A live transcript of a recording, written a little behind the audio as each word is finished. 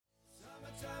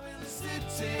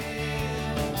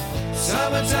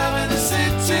Summertime in the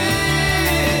city.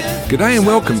 G'day and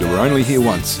welcome to We're Only Here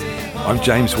Once. I'm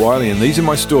James Wiley and these are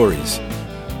my stories.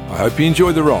 I hope you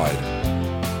enjoy the ride.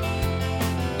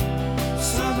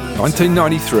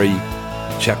 1993,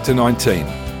 Chapter 19,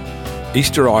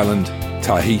 Easter Island,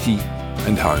 Tahiti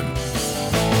and home.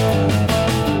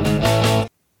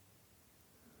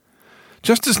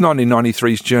 Just as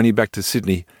 1993's journey back to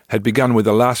Sydney had begun with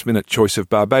a last-minute choice of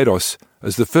Barbados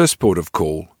as the first port of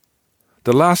call,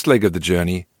 the last leg of the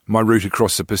journey, my route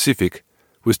across the Pacific,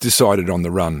 was decided on the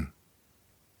run.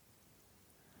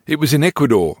 It was in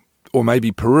Ecuador, or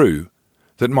maybe Peru,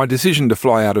 that my decision to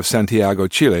fly out of Santiago,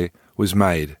 Chile, was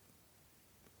made.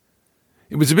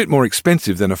 It was a bit more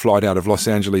expensive than a flight out of Los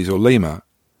Angeles or Lima,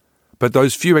 but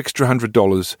those few extra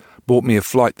 $100 bought me a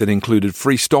flight that included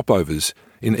free stopovers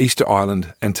in Easter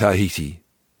Island and Tahiti.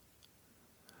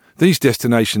 These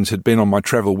destinations had been on my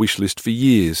travel wish list for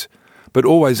years, but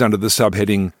always under the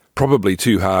subheading, probably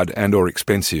too hard and or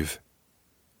expensive.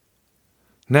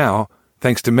 Now,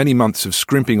 thanks to many months of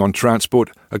scrimping on transport,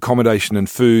 accommodation and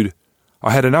food,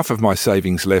 I had enough of my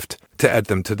savings left to add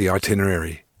them to the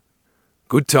itinerary.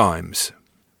 Good times.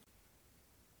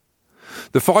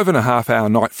 The 5.5-hour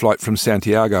night flight from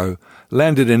Santiago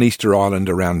landed in Easter Island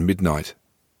around midnight.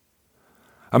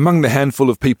 Among the handful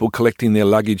of people collecting their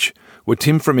luggage were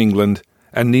Tim from England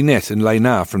and Ninette and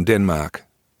Lena from Denmark.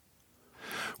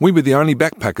 We were the only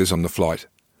backpackers on the flight,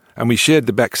 and we shared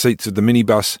the back seats of the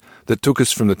minibus that took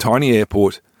us from the tiny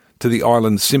airport to the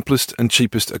island's simplest and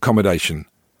cheapest accommodation,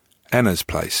 Anna's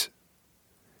place.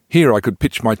 Here I could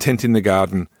pitch my tent in the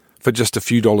garden for just a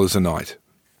few dollars a night.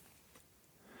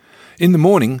 In the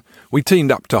morning, we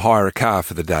teamed up to hire a car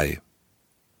for the day.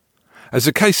 As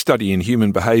a case study in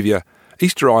human behaviour,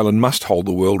 Easter Island must hold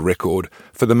the world record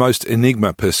for the most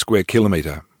enigma per square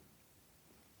kilometre.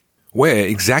 Where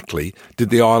exactly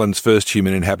did the island's first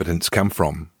human inhabitants come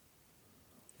from?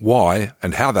 Why,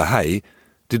 and how the hay,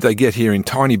 did they get here in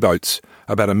tiny boats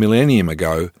about a millennium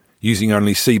ago, using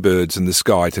only seabirds and the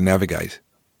sky to navigate?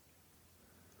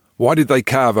 Why did they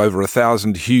carve over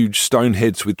 1,000 huge stone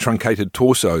heads with truncated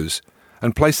torsos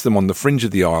and place them on the fringe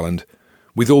of the island,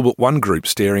 with all but one group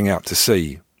staring out to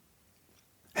sea?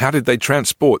 How did they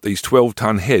transport these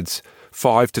 12-ton heads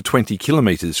 5 to 20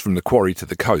 kilometres from the quarry to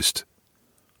the coast?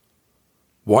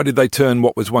 Why did they turn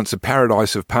what was once a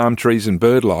paradise of palm trees and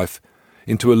bird life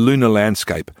into a lunar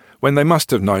landscape when they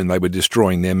must have known they were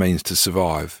destroying their means to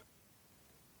survive?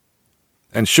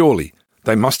 And surely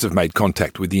they must have made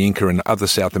contact with the Inca and other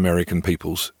South American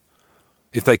peoples.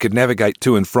 If they could navigate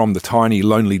to and from the tiny,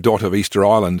 lonely dot of Easter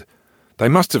Island, they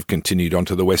must have continued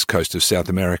onto the west coast of South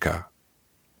America.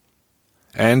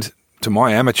 And, to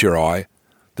my amateur eye,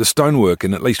 the stonework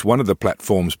in at least one of the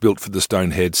platforms built for the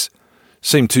stone heads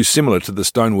seemed too similar to the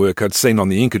stonework I'd seen on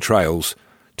the Inca trails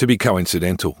to be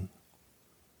coincidental.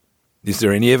 Is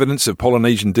there any evidence of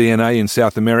Polynesian DNA in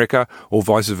South America, or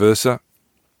vice versa?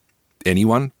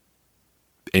 Anyone?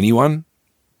 Anyone?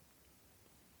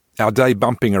 Our day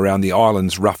bumping around the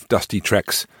island's rough, dusty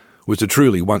tracks was a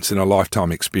truly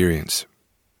once-in-a-lifetime experience.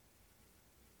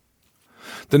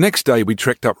 The next day we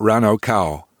trekked up Rano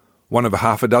Kau, one of a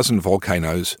half a dozen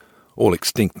volcanoes, all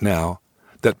extinct now,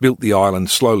 that built the island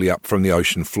slowly up from the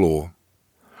ocean floor.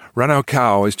 Rano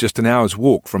Kau is just an hour's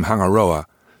walk from Hangaroa,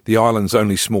 the island's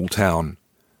only small town,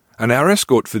 and our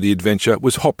escort for the adventure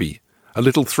was Hoppy, a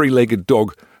little three-legged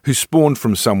dog who spawned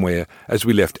from somewhere as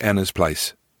we left Anna's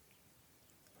place.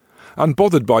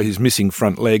 Unbothered by his missing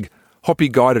front leg, Hoppy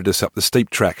guided us up the steep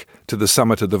track to the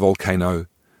summit of the volcano,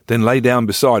 then lay down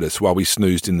beside us while we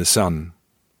snoozed in the sun.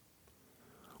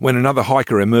 When another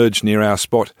hiker emerged near our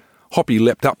spot, Hoppy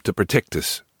leapt up to protect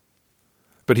us.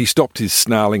 But he stopped his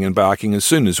snarling and barking as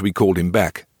soon as we called him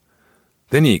back.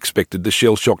 Then he expected the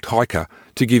shell-shocked hiker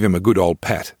to give him a good old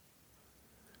pat.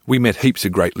 We met heaps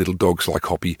of great little dogs like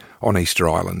Hoppy on Easter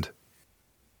Island.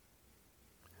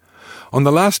 On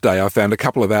the last day I found a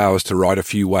couple of hours to ride a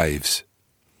few waves.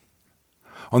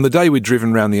 On the day we'd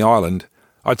driven round the island,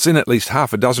 I'd seen at least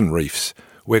half a dozen reefs,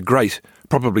 where great,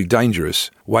 probably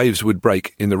dangerous, waves would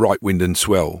break in the right wind and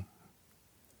swell.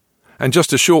 And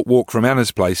just a short walk from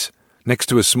Anna's place, next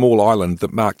to a small island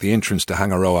that marked the entrance to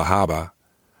Hangaroa Harbour,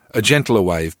 a gentler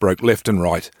wave broke left and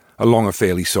right along a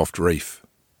fairly soft reef.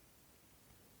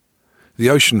 The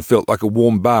ocean felt like a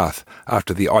warm bath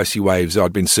after the icy waves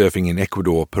I'd been surfing in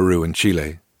Ecuador, Peru and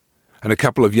Chile, and a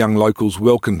couple of young locals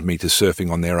welcomed me to surfing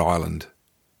on their island.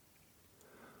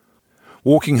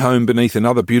 Walking home beneath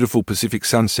another beautiful Pacific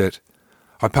sunset,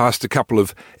 I passed a couple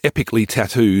of epically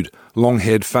tattooed,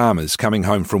 long-haired farmers coming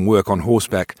home from work on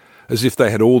horseback as if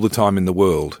they had all the time in the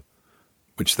world,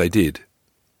 which they did.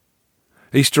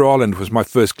 Easter Island was my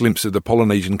first glimpse of the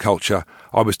Polynesian culture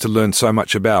I was to learn so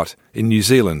much about in New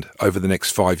Zealand over the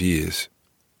next 5 years.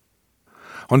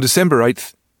 On December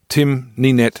 8th, Tim,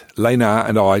 Ninette, Lena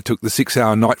and I took the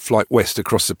 6-hour night flight west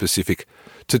across the Pacific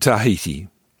to Tahiti.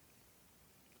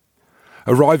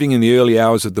 Arriving in the early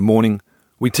hours of the morning,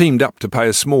 we teamed up to pay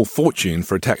a small fortune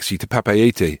for a taxi to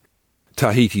Papeete,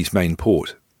 Tahiti's main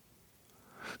port.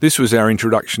 This was our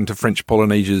introduction to French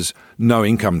Polynesia's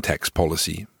no-income tax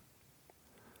policy.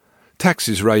 Tax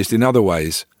is raised in other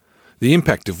ways, the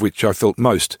impact of which I felt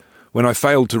most when I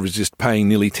failed to resist paying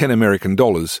nearly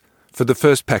 $10 for the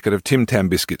first packet of Tim Tam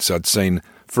biscuits I'd seen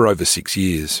for over 6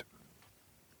 years.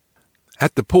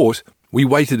 At the port, we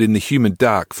waited in the humid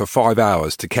dark for 5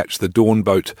 hours to catch the dawn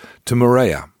boat to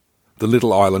Moorea, the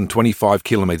little island 25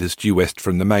 kilometres due west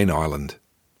from the main island.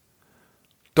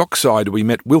 Dockside we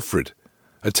met Wilfred,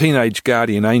 a teenage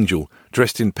guardian angel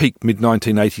dressed in peak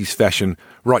mid-1980s fashion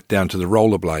right down to the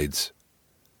rollerblades.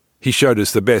 He showed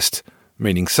us the best,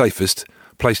 meaning safest,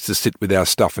 place to sit with our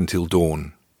stuff until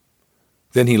dawn.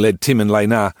 Then he led Tim and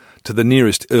Lena to the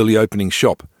nearest early opening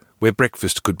shop where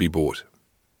breakfast could be bought.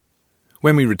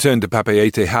 When we returned to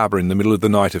Papeete harbour in the middle of the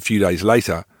night a few days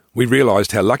later, we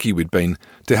realised how lucky we'd been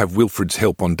to have Wilfred's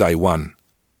help on day one.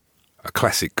 A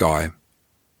classic guy.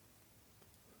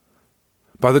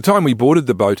 By the time we boarded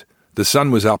the boat, the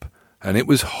sun was up and it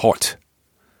was hot.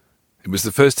 It was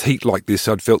the first heat like this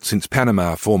I'd felt since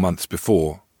Panama 4 months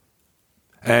before.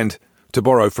 And, to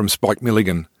borrow from Spike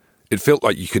Milligan, it felt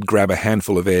like you could grab a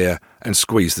handful of air and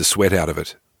squeeze the sweat out of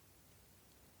it.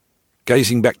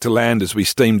 Gazing back to land as we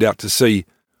steamed out to sea,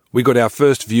 we got our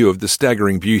first view of the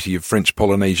staggering beauty of French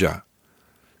Polynesia.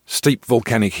 Steep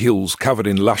volcanic hills covered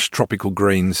in lush tropical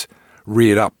greens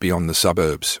reared up beyond the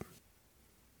suburbs.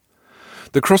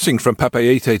 The crossing from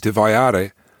Papeete to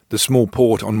Vaiare, the small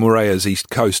port on Moorea's east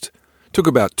coast, took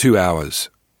about 2 hours.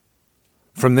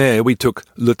 From there we took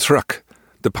Le Truck,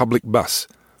 the public bus,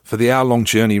 for the hour-long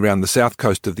journey round the south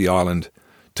coast of the island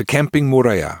to Camping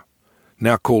Moorea,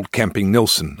 now called Camping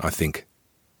Nelson, I think.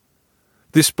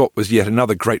 This spot was yet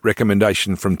another great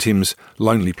recommendation from Tim's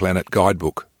Lonely Planet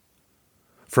guidebook.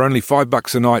 For only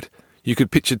 $5 a night, you could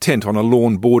pitch a tent on a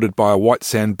lawn bordered by a white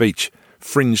sand beach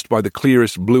fringed by the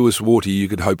clearest, bluest water you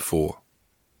could hope for.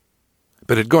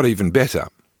 But it got even better.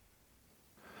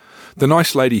 The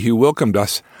nice lady who welcomed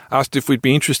us asked if we'd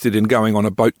be interested in going on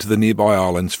a boat to the nearby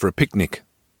islands for a picnic.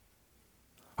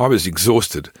 I was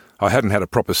exhausted. I hadn't had a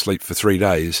proper sleep for 3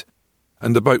 days,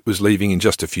 and the boat was leaving in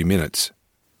just a few minutes.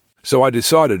 So I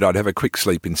decided I'd have a quick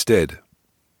sleep instead.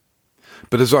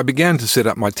 But as I began to set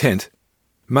up my tent,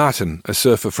 Martin, a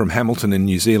surfer from Hamilton in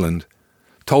New Zealand,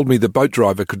 told me the boat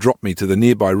driver could drop me to the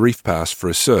nearby reef pass for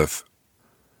a surf.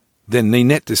 Then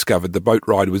Ninette discovered the boat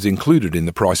ride was included in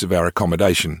the price of our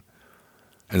accommodation,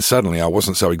 and suddenly I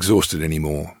wasn't so exhausted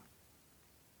anymore.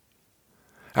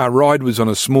 Our ride was on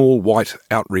a small white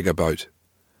outrigger boat.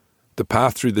 The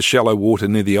path through the shallow water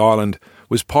near the island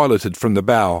was piloted from the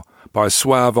bow by a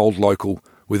suave old local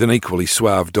with an equally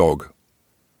suave dog.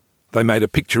 They made a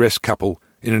picturesque couple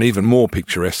in an even more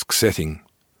picturesque setting.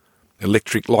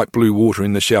 Electric light blue water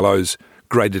in the shallows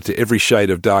graded to every shade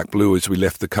of dark blue as we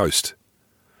left the coast.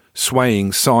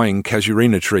 Swaying, sighing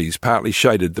casuarina trees partly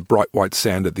shaded the bright white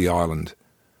sand at the island.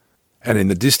 And in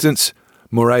the distance,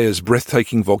 Moorea's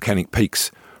breathtaking volcanic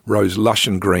peaks rose lush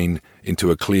and green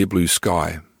into a clear blue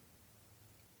sky.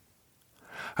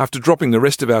 After dropping the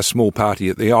rest of our small party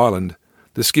at the island,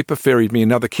 the skipper ferried me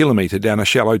another kilometre down a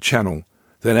shallow channel,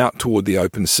 then out toward the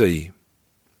open sea.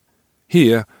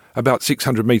 Here, about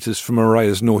 600 metres from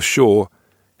Moorea's north shore,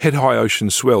 head-high ocean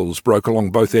swells broke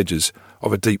along both edges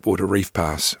of a deep-water reef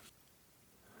pass.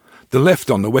 The left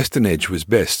on the western edge was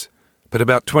best, but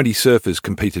about 20 surfers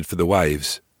competed for the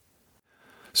waves.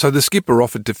 So the skipper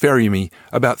offered to ferry me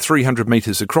about 300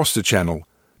 metres across the channel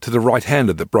to the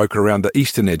right-hander that broke around the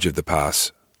eastern edge of the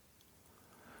pass.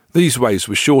 These waves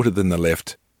were shorter than the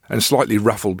left and slightly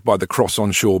ruffled by the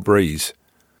cross-onshore breeze.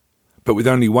 But with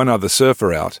only one other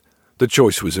surfer out, the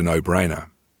choice was a no-brainer.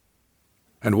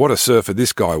 And what a surfer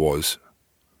this guy was.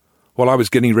 While I was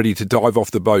getting ready to dive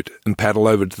off the boat and paddle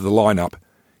over to the line-up,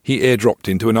 he airdropped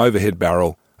into an overhead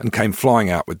barrel and came flying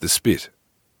out with the spit.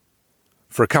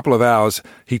 For a couple of hours,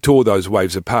 he tore those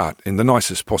waves apart in the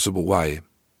nicest possible way.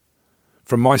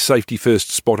 From my safety-first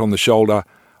spot on the shoulder,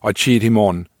 I cheered him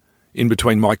on, in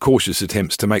between my cautious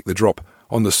attempts to make the drop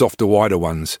on the softer, wider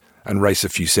ones and race a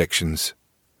few sections.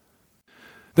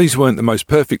 These weren't the most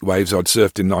perfect waves I'd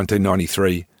surfed in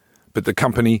 1993, but the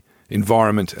company,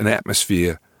 environment and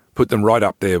atmosphere put them right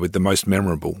up there with the most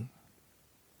memorable.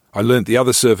 I learnt the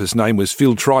other surfer's name was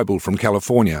Phil Tribal from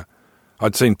California,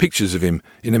 I'd seen pictures of him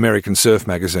in American surf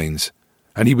magazines,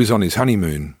 and he was on his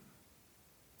honeymoon.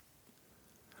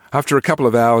 After a couple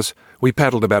of hours, we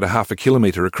paddled about 1/2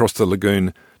 kilometre across the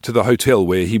lagoon to the hotel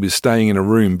where he was staying in a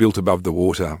room built above the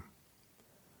water.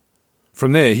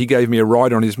 From there, he gave me a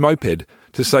ride on his moped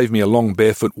to save me a long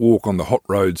barefoot walk on the hot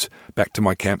roads back to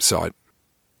my campsite.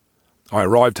 I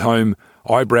arrived home,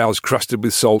 eyebrows crusted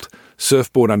with salt,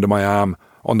 surfboard under my arm,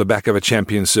 on the back of a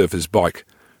champion surfer's bike,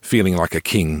 feeling like a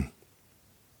king.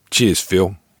 Cheers,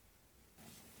 Phil.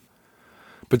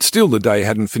 But still the day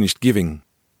hadn't finished giving.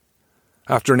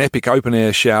 After an epic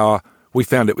open-air shower, we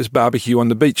found it was barbecue on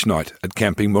the beach night at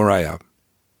Camping Morea.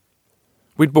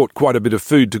 We'd bought quite a bit of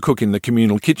food to cook in the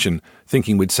communal kitchen,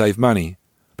 thinking we'd save money,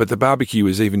 but the barbecue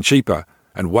was even cheaper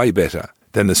and way better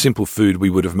than the simple food we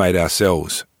would have made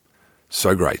ourselves.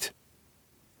 So great.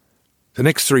 The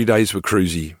next 3 days were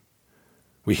cruisy.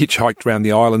 We hitchhiked round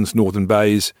the island's northern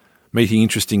bays, meeting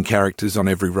interesting characters on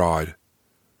every ride.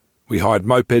 We hired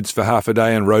mopeds for half a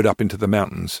day and rode up into the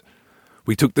mountains.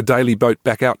 We took the daily boat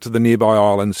back out to the nearby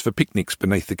islands for picnics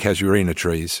beneath the casuarina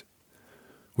trees.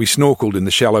 We snorkeled in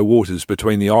the shallow waters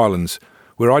between the islands,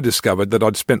 where I discovered that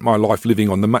I'd spent my life living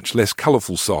on the much less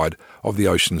colourful side of the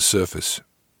ocean's surface.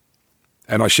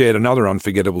 And I shared another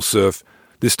unforgettable surf,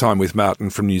 this time with Martin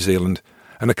from New Zealand,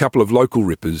 and a couple of local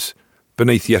rippers,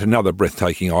 beneath yet another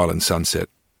breathtaking island sunset.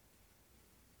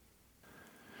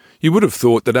 You would have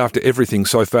thought that after everything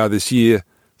so far this year,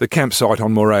 the campsite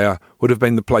on Morea would have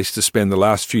been the place to spend the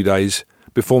last few days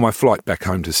before my flight back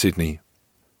home to Sydney.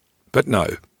 But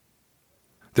no.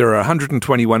 There are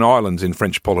 121 islands in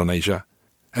French Polynesia,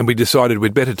 and we decided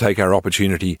we'd better take our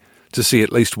opportunity to see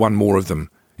at least one more of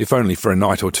them, if only for a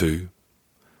night or two.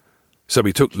 So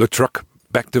we took le truck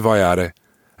back to Vaiare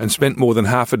and spent more than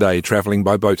half a day travelling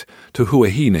by boat to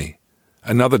Huahine,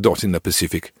 another dot in the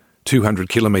Pacific, 200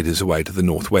 kilometres away to the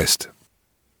northwest.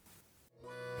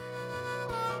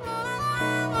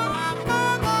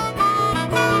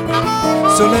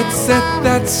 So let's set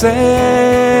that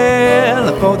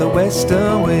sail for the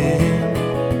western wind.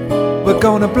 We're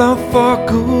gonna blow for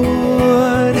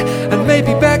good and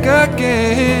maybe back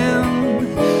again.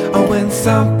 Oh, when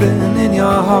something in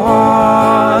your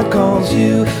heart calls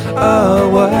you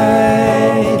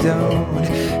away, don't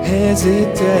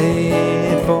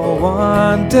hesitate for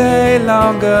one day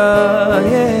longer,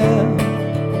 yeah.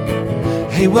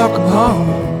 Hey, welcome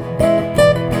home.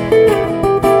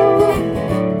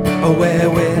 Oh, where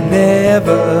we're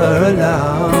never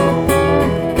alone.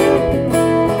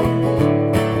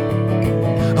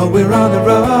 Oh, we're on the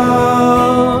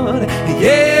road.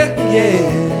 Yeah,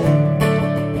 yeah.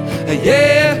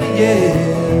 Yeah, yeah.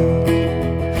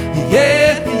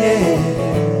 Yeah, yeah.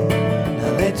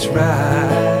 Now let's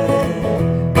ride.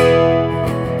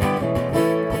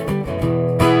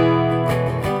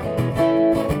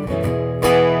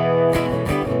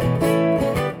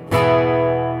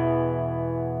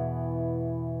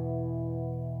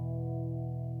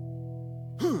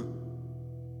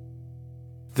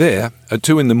 There, at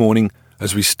 2 a.m,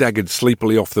 as we staggered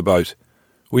sleepily off the boat,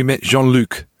 we met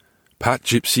Jean-Luc, part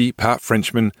gypsy, part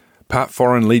Frenchman, part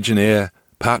foreign legionnaire,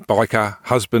 part biker,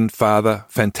 husband, father,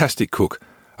 fantastic cook,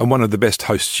 and one of the best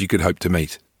hosts you could hope to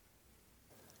meet.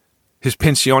 His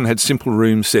pension had simple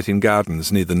rooms set in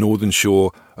gardens near the northern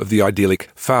shore of the idyllic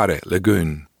Fare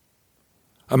Lagoon.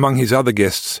 Among his other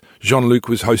guests, Jean-Luc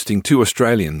was hosting 2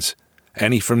 Australians,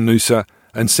 Annie from Noosa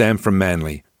and Sam from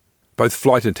Manly, both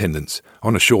flight attendants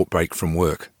on a short break from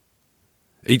work.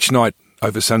 Each night,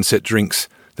 over sunset drinks,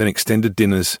 then extended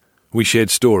dinners, we shared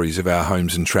stories of our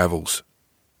homes and travels.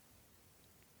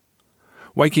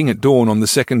 Waking at dawn on the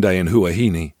second day in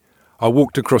Huahine, I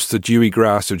walked across the dewy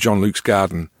grass of Jean-Luc's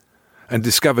garden and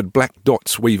discovered black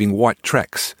dots weaving white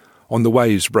tracks on the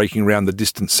waves breaking round the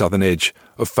distant southern edge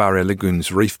of Fare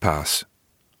Lagoon's reef pass.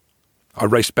 I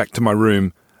raced back to my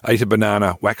room, ate a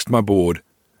banana, waxed my board,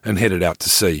 and headed out to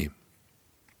sea.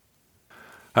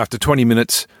 After 20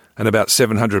 minutes and about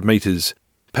 700 metres,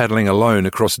 paddling alone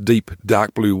across deep,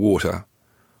 dark blue water,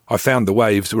 I found the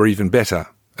waves were even better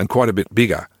and quite a bit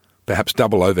bigger, perhaps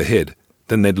double overhead,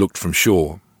 than they'd looked from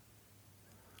shore.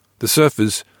 The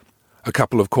surfers, a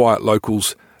couple of quiet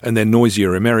locals and their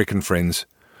noisier American friends,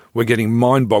 were getting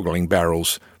mind-boggling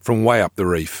barrels from way up the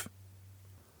reef.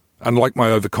 Unlike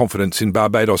my overconfidence in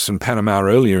Barbados and Panama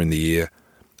earlier in the year,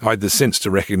 I had the sense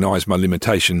to recognise my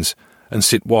limitations and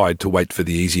sit wide to wait for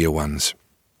the easier ones.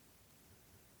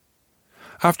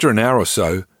 After an hour or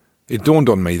so, it dawned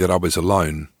on me that I was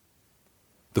alone.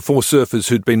 The 4 surfers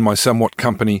who'd been my somewhat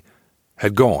company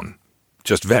had gone,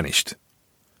 just vanished.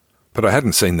 But I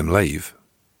hadn't seen them leave.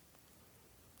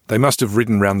 They must have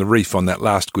ridden round the reef on that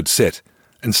last good set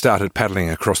and started paddling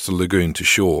across the lagoon to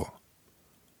shore.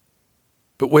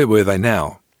 But where were they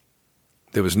now?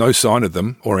 There was no sign of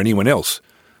them or anyone else,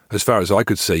 as far as I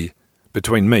could see,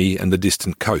 between me and the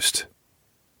distant coast.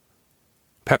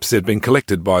 Perhaps they'd been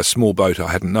collected by a small boat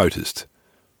I hadn't noticed.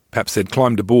 Perhaps they'd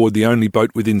climbed aboard the only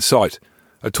boat within sight,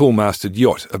 a tall-masted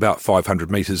yacht about 500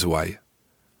 metres away.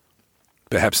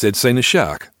 Perhaps they'd seen a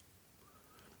shark.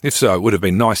 If so, it would have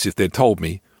been nice if they'd told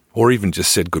me, or even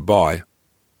just said goodbye.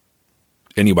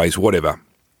 Anyways, whatever.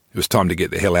 It was time to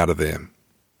get the hell out of there.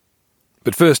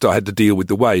 But first I had to deal with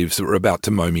the waves that were about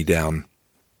to mow me down.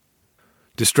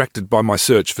 Distracted by my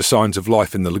search for signs of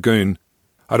life in the lagoon,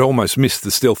 I'd almost missed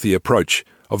the stealthy approach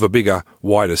of a bigger,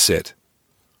 wider set.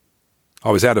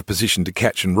 I was out of position to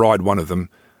catch and ride one of them,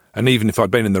 and even if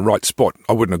I'd been in the right spot,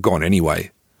 I wouldn't have gone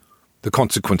anyway. The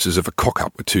consequences of a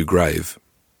cock-up were too grave.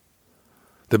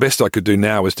 The best I could do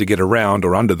now was to get around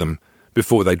or under them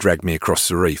before they dragged me across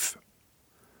the reef.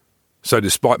 So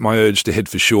despite my urge to head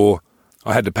for shore,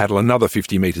 I had to paddle another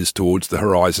 50 metres towards the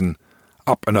horizon,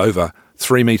 up and over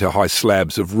 3-metre-high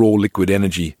slabs of raw liquid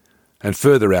energy, and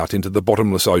further out into the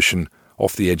bottomless ocean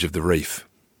off the edge of the reef.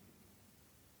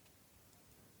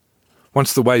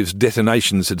 Once the waves'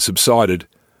 detonations had subsided,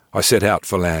 I set out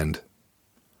for land.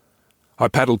 I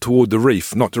paddled toward the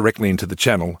reef, not directly into the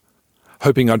channel,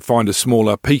 hoping I'd find a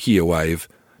smaller, peakier wave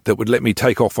that would let me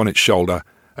take off on its shoulder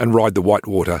and ride the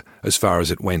whitewater as far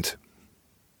as it went.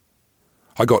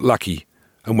 I got lucky,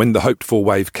 and when the hoped-for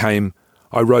wave came,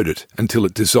 I rode it until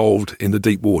it dissolved in the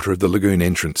deep water of the lagoon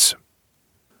entrance.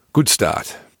 Good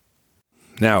start.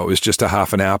 Now it was just a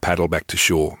half-an-hour paddle back to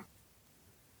shore.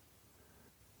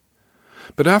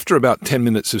 But after about 10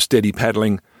 minutes of steady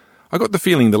paddling, I got the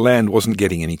feeling the land wasn't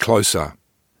getting any closer.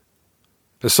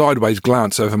 A sideways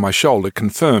glance over my shoulder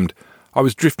confirmed I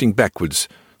was drifting backwards,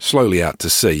 slowly out to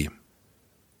sea.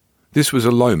 This was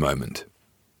a low moment.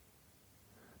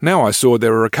 Now I saw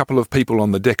there were a couple of people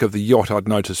on the deck of the yacht I'd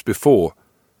noticed before,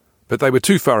 but they were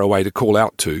too far away to call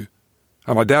out to,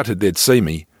 and I doubted they'd see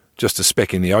me, just a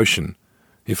speck in the ocean,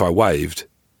 if I waved.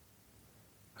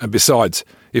 And besides,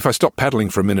 if I stopped paddling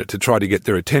for a minute to try to get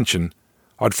their attention,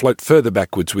 I'd float further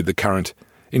backwards with the current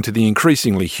into the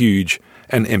increasingly huge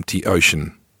and empty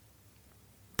ocean.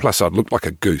 Plus I'd look like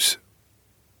a goose.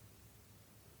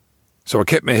 So I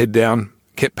kept my head down,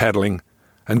 kept paddling,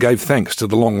 and gave thanks to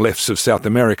the long lefts of South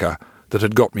America that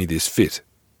had got me this fit.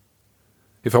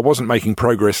 If I wasn't making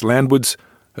progress landwards,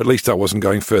 at least I wasn't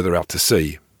going further out to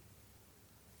sea.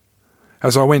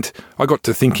 As I went, I got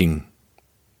to thinking.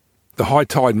 The high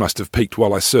tide must have peaked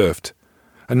while I surfed,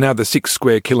 and now the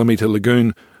 6-square-kilometre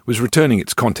lagoon was returning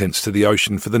its contents to the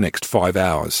ocean for the next 5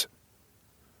 hours.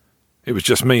 It was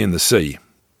just me and the sea.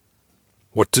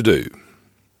 What to do?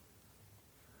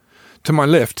 To my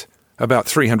left, about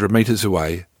 300 metres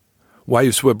away,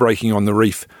 waves were breaking on the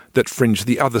reef that fringed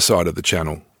the other side of the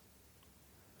channel.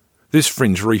 This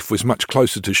fringe reef was much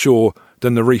closer to shore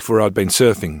than the reef where I'd been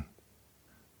surfing.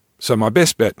 So my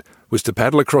best bet was to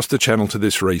paddle across the channel to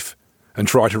this reef and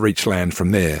try to reach land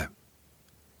from there.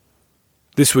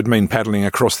 This would mean paddling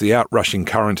across the outrushing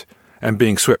current and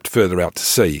being swept further out to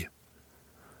sea.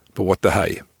 But what the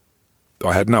hey?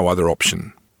 I had no other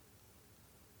option.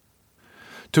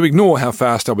 To ignore how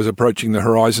fast I was approaching the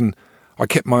horizon, I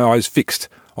kept my eyes fixed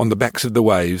on the backs of the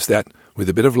waves that, with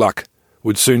a bit of luck,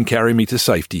 would soon carry me to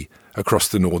safety across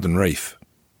the northern reef.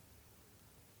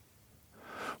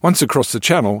 Once across the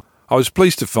channel, I was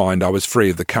pleased to find I was free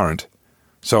of the current,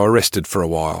 so I rested for a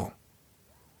while.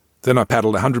 Then I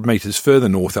paddled 100 metres further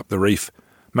north up the reef,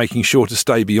 making sure to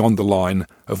stay beyond the line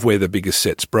of where the biggest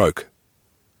sets broke.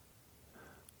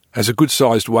 As a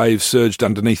good-sized wave surged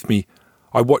underneath me,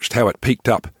 I watched how it peaked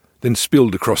up, then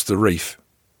spilled across the reef.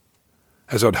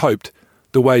 As I'd hoped,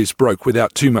 the waves broke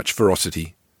without too much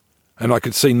ferocity, and I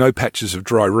could see no patches of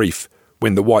dry reef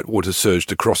when the whitewater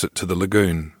surged across it to the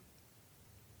lagoon.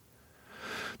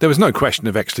 There was no question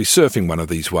of actually surfing one of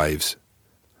these waves.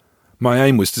 My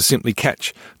aim was to simply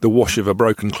catch the wash of a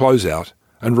broken closeout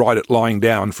and ride it lying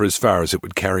down for as far as it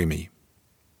would carry me.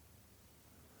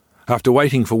 After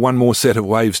waiting for one more set of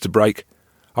waves to break,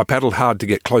 I paddled hard to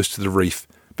get close to the reef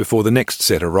before the next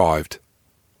set arrived.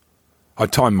 I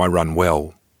timed my run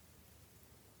well.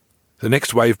 The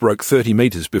next wave broke 30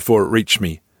 metres before it reached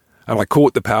me, and I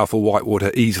caught the powerful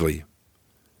whitewater easily.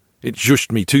 It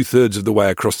zhushed me 2/3 of the way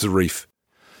across the reef.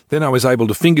 Then I was able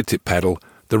to fingertip paddle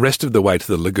the rest of the way to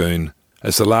the lagoon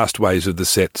as the last waves of the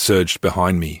set surged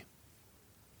behind me.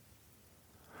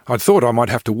 I'd thought I might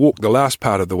have to walk the last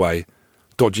part of the way,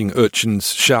 dodging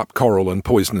urchins, sharp coral and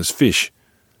poisonous fish,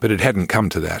 but it hadn't come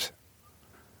to that.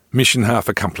 Mission half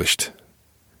accomplished.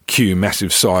 Cue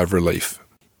massive sigh of relief.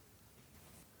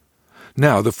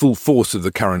 Now the full force of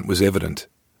the current was evident.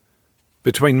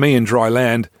 Between me and dry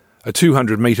land, a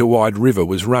 200-metre wide river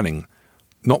was running,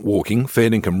 not walking, fair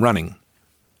dinkum running.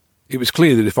 It was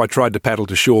clear that if I tried to paddle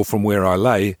to shore from where I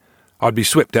lay, I'd be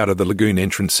swept out of the lagoon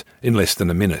entrance in less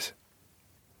than a minute.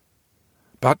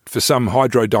 But for some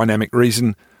hydrodynamic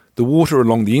reason, the water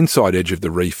along the inside edge of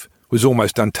the reef was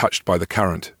almost untouched by the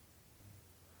current.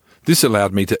 This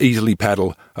allowed me to easily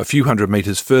paddle a few hundred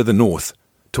metres further north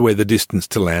to where the distance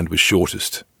to land was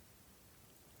shortest.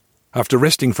 After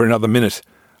resting for another minute,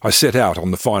 I set out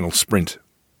on the final sprint.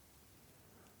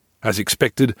 As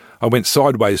expected, I went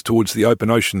sideways towards the open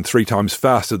ocean 3 times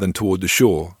faster than toward the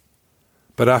shore.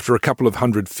 But after a couple of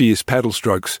hundred fierce paddle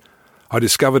strokes, I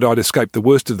discovered I'd escaped the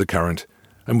worst of the current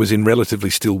and was in relatively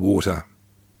still water.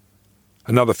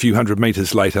 Another few hundred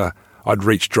metres later, I'd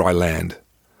reached dry land.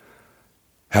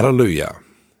 Hallelujah.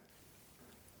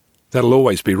 That'll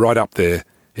always be right up there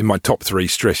in my top 3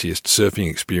 stressiest surfing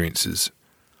experiences.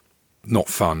 Not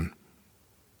fun.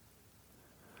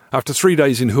 After 3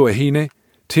 days in Huahine,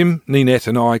 Tim, Ninette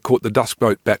and I caught the dusk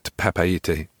boat back to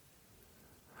Papeete.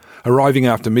 Arriving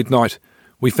after midnight,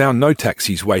 we found no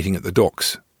taxis waiting at the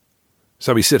docks.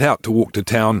 So we set out to walk to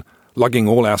town, lugging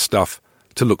all our stuff,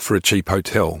 to look for a cheap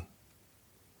hotel.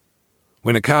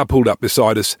 When a car pulled up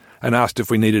beside us and asked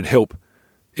if we needed help,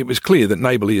 it was clear that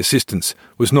neighbourly assistance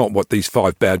was not what these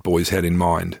 5 bad boys had in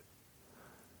mind.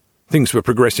 Things were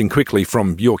progressing quickly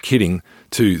from "you're kidding"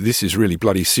 to "this is really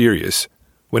bloody serious"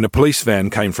 when a police van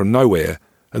came from nowhere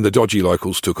and the dodgy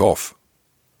locals took off.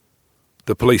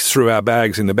 The police threw our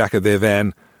bags in the back of their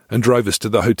van and drove us to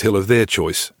the hotel of their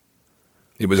choice.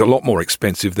 It was a lot more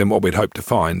expensive than what we'd hoped to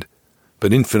find,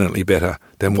 but infinitely better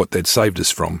than what they'd saved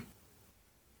us from.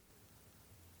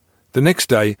 The next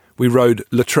day we rode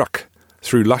Le Truc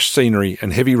through lush scenery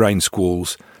and heavy rain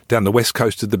squalls down the west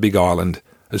coast of the Big Island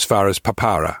as far as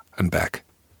Papara and back.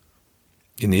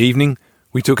 In the evening,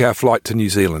 we took our flight to New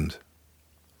Zealand.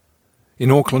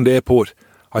 In Auckland Airport,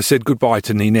 I said goodbye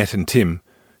to Ninette and Tim,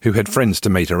 who had friends to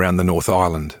meet around the North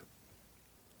Island.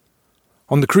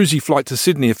 On the cruisy flight to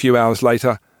Sydney a few hours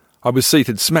later, I was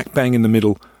seated smack bang in the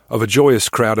middle of a joyous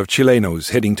crowd of Chilenos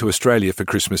heading to Australia for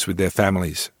Christmas with their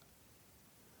families.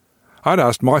 I'd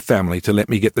asked my family to let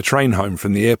me get the train home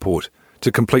from the airport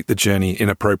to complete the journey in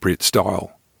appropriate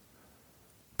style.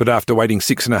 But after waiting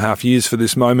 6.5 years for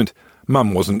this moment,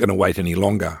 Mum wasn't going to wait any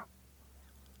longer.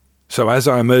 So as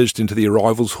I emerged into the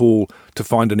arrivals hall to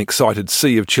find an excited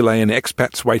sea of Chilean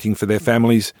expats waiting for their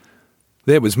families,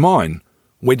 there was mine,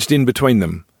 wedged in between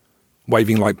them,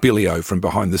 waving like Billy-O from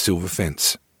behind the silver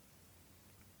fence.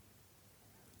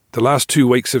 The last 2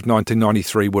 weeks of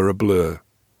 1993 were a blur.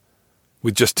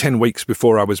 With just 10 weeks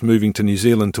before I was moving to New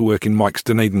Zealand to work in Mike's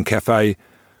Dunedin Cafe,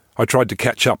 I tried to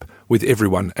catch up with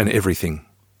everyone and everything.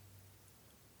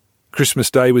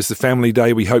 Christmas Day was the family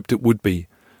day we hoped it would be,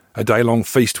 a day-long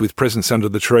feast with presents under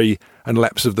the tree and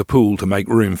laps of the pool to make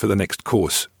room for the next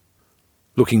course.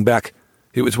 Looking back,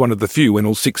 it was one of the few when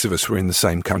all 6 of us were in the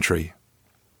same country.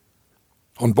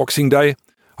 On Boxing Day,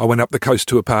 I went up the coast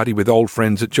to a party with old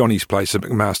friends at Johnny's place at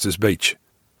McMaster's Beach.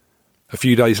 A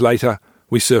few days later,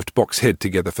 we surfed Box Head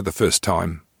together for the first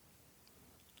time.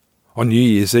 On New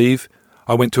Year's Eve,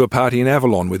 I went to a party in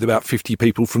Avalon with about 50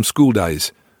 people from school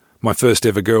days, my first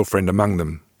ever girlfriend among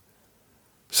them.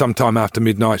 Sometime after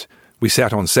midnight, we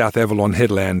sat on South Avalon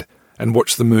headland and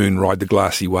watched the moon ride the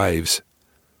glassy waves.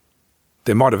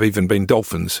 There might have even been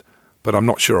dolphins, but I'm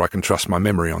not sure I can trust my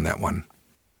memory on that one.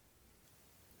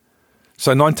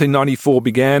 So 1994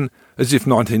 began as if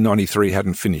 1993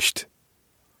 hadn't finished.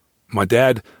 My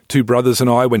dad, 2 brothers and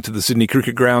I went to the Sydney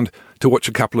Cricket Ground to watch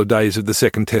a couple of days of the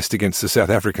second test against the South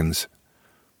Africans.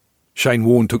 Shane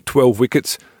Warne took 12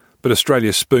 wickets, but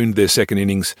Australia spooned their second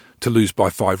innings to lose by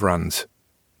 5 runs.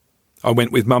 I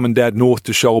went with Mum and Dad north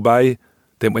to Shoal Bay,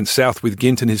 then went south with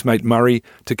Gint and his mate Murray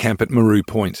to camp at Maru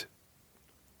Point.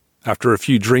 After a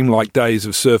few dreamlike days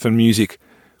of surf and music,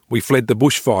 we fled the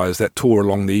bushfires that tore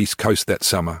along the east coast that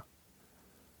summer.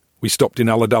 We stopped in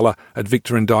Ulladulla at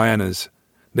Victor and Diana's,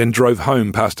 then drove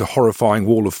home past a horrifying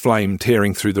wall of flame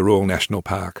tearing through the Royal National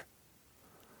Park.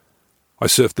 I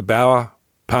surfed the Bower,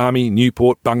 Palmy,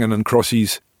 Newport, Bungan and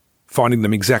Crossies, finding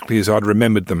them exactly as I'd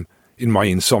remembered them in my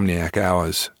insomniac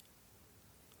hours.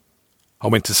 I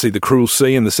went to see the Cruel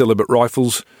Sea and the Celibate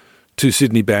Rifles, 2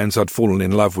 Sydney bands I'd fallen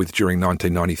in love with during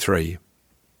 1993.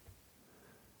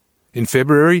 In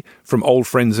February, from old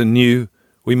friends and new,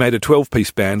 we made a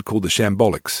 12-piece band called the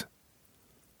Shambolics.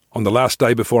 On the last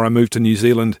day before I moved to New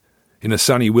Zealand, in a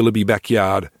sunny Willoughby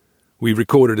backyard, we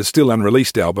recorded a still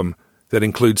unreleased album that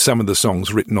includes some of the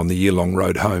songs written on the year-long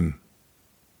road home.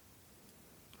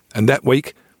 And that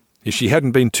week, If she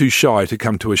hadn't been too shy to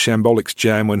come to a Shambolics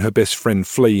jam when her best friend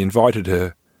Flea invited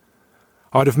her,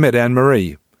 I'd have met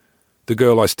Anne-Marie, the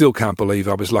girl I still can't believe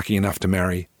I was lucky enough to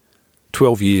marry,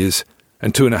 12 years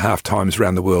and 2.5 times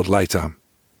round the world later.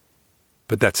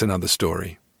 But that's another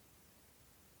story.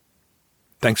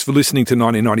 Thanks for listening to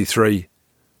 1993.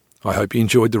 I hope you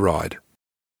enjoyed the ride.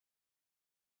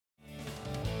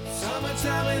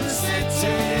 Summertime in the city.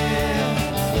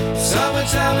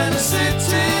 Summertime in the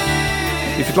city.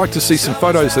 If you'd like to see some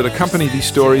photos that accompany these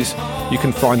stories, you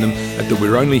can find them at the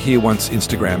We're Only Here Once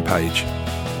Instagram page.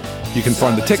 You can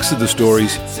find the text of the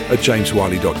stories at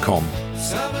jameswiley.com.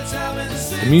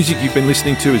 The music you've been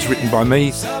listening to is written by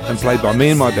me and played by me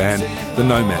and my band, The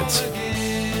Nomads.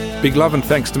 Big love and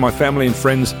thanks to my family and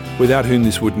friends without whom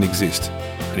this wouldn't exist.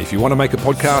 And if you want to make a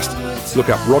podcast, look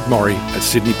up Rod Morrie at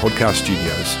Sydney Podcast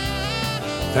Studios.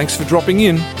 Thanks for dropping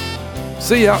in.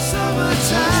 See ya.